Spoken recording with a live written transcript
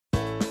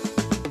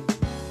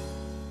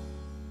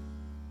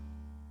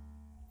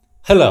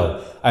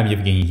Hello, I'm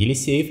Yevgeni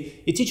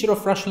Yeliseyev, a teacher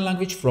of Russian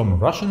language from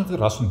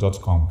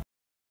russianwithrussian.com.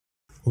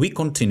 We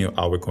continue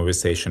our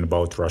conversation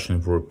about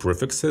Russian verb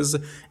prefixes,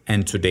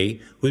 and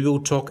today we will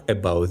talk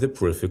about the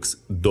prefix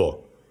do.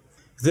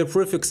 The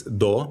prefix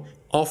do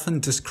often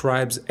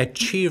describes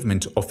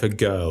achievement of a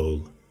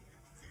goal.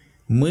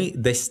 Мы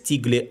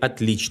достигли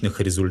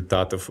отличных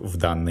результатов в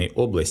данной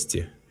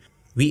области.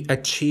 We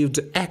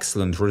achieved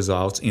excellent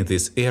results in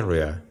this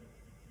area.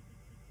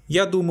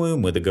 Я думаю,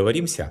 мы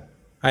договоримся.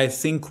 I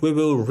think we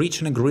will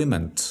reach an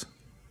agreement.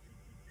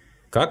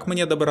 Как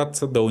мне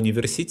добраться до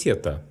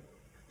университета?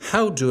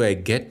 How do I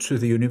get to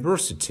the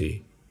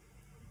university?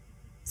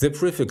 The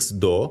prefix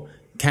do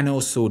can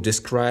also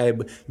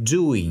describe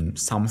doing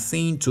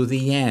something to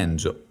the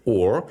end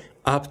or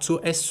up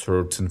to a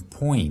certain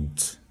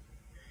point.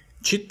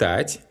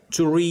 Читать –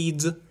 to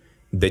read,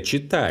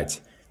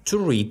 дочитать – to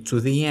read to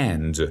the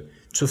end,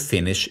 to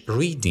finish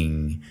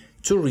reading,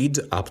 to read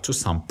up to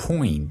some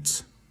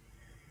point.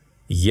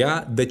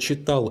 Я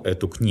дочитал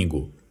эту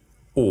книгу.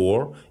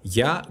 Or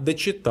я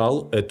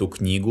дочитал эту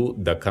книгу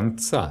до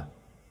конца.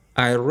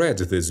 I read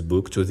this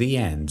book to the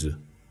end.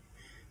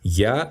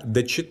 Я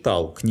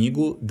дочитал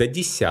книгу до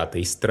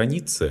 10-й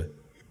страницы.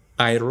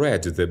 I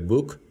read the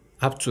book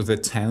up to the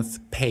 10th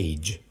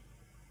page.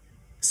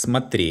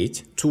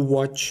 Смотреть – to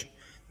watch.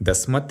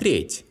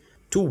 Досмотреть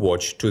 – to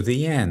watch to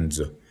the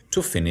end,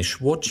 to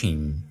finish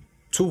watching,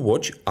 to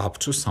watch up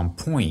to some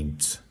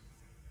point.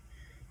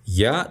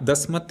 Я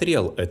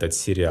досмотрел этот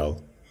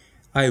сериал.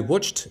 I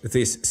watched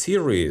this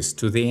series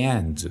to the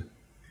end.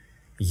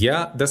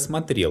 Я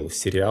досмотрел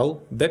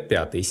сериал до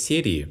 5-й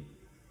серии.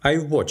 I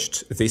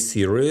watched the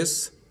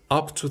series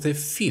up to the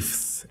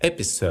 5th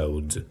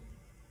episode.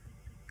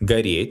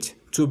 Гореть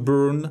 – to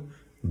burn,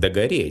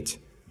 догореть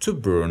 – to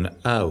burn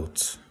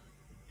out.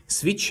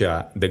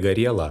 Свеча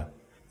догорела.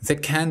 The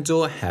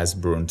candle has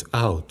burnt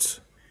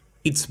out.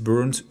 It's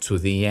burnt to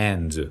the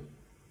end.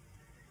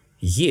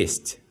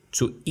 Есть –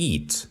 to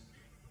eat,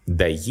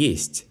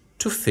 доесть –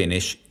 to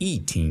finish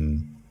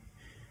eating.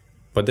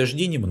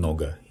 Подожди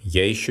немного,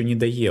 я еще не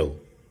доел.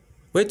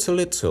 Wait a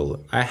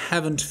little, I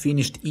haven't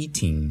finished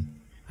eating.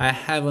 I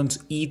haven't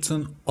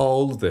eaten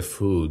all the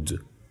food.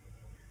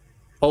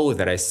 All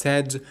that I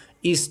said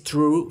is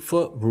true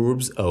for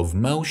verbs of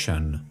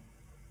motion.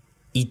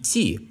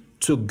 Идти –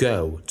 to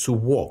go, to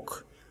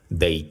walk,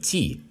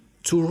 дойти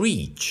 – to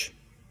reach.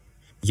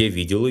 Я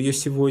видел ее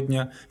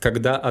сегодня,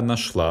 когда она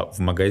шла в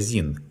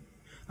магазин.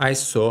 I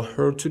saw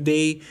her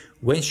today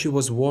when she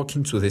was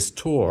walking to the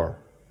store.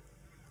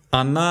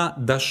 Она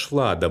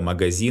дошла до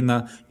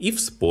магазина и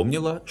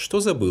вспомнила, что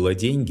забыла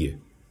деньги.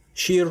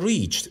 She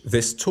reached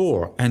the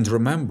store and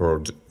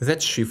remembered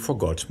that she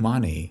forgot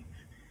money.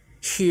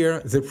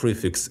 Here the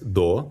prefix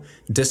do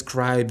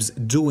describes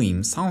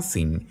doing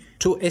something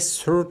to a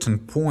certain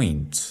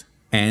point,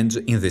 and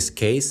in this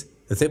case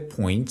the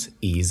point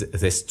is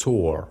the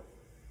store.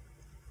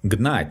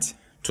 Гнать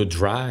 – to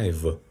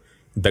drive.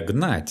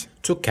 Догнать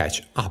 – to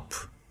catch up.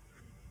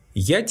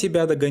 Я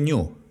тебя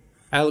догоню.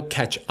 I'll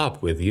catch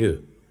up with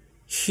you.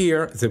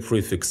 Here the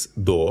prefix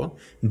do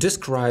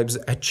describes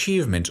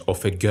achievement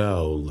of a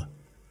goal.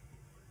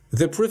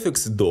 The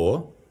prefix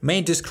do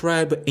may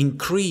describe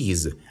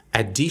increase,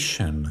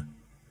 addition.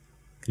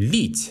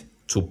 Лить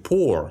 – to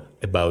pour,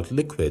 about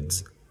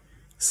liquids.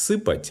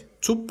 Сыпать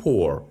 – to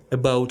pour,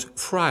 about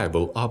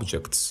friable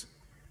objects.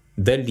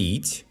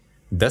 Долить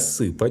 –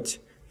 досыпать,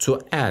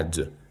 to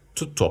add,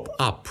 to top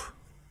up.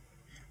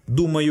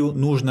 Думаю,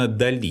 нужно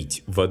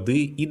долить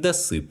воды и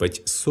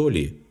досыпать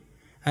соли.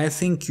 I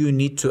think you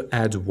need to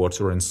add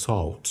water and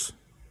salt.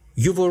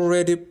 You've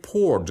already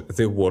poured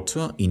the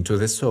water into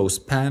the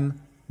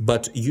saucepan,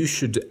 but you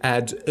should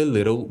add a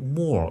little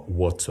more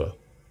water.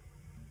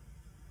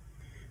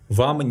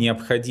 Вам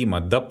необходимо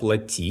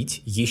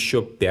доплатить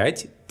еще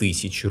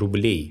 5000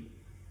 рублей.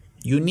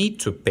 You need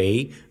to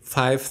pay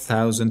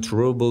 5,000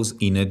 rubles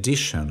in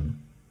addition.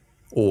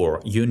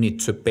 Or you need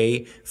to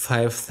pay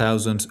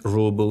 5,000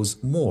 rubles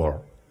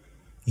more.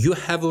 You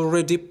have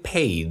already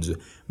paid,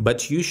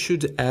 but you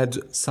should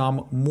add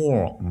some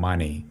more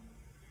money.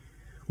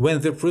 When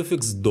the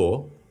prefix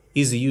do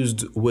is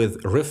used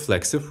with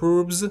reflexive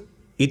verbs,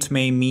 it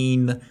may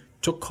mean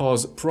to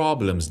cause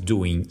problems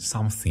doing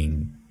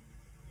something.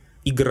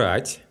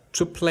 Играть –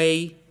 to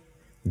play,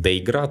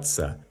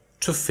 доиграться –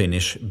 to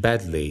finish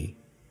badly.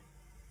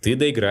 Ты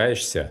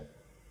доиграешься.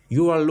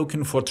 You are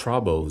looking for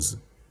troubles.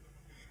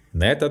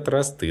 На этот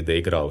раз ты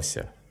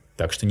доигрался,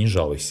 так что не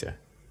жалуйся.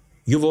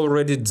 You've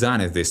already done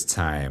it this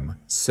time,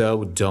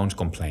 so don't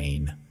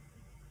complain.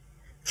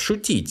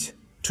 Шутить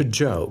 – to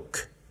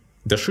joke.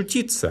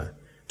 Дошутиться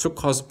 – to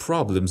cause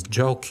problems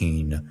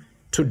joking,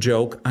 to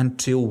joke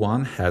until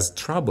one has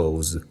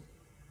troubles.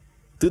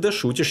 Ты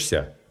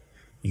дошутишься.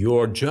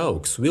 Your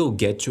jokes will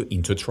get you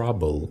into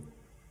trouble.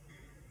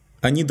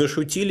 Они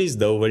дошутились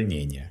до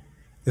увольнения.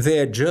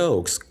 Their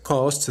jokes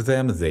cost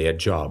them their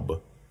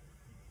job.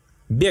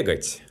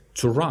 Бегать –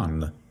 to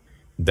run.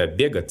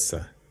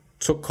 Добегаться –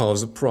 to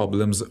cause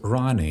problems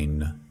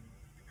running.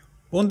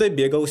 Он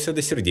добегался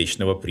до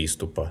сердечного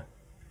приступа.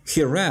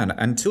 He ran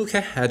until he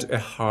had a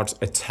heart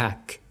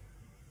attack.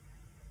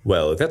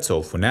 Well, that's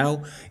all for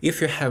now.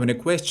 If you have any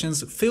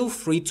questions, feel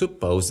free to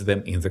post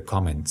them in the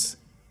comments.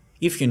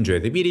 If you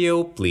enjoyed the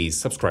video, please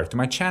subscribe to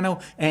my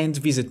channel and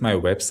visit my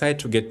website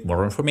to get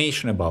more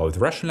information about the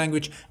Russian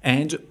language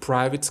and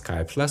private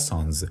Skype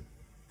lessons.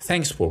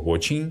 Thanks for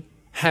watching,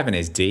 have a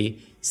nice day,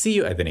 see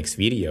you at the next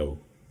video.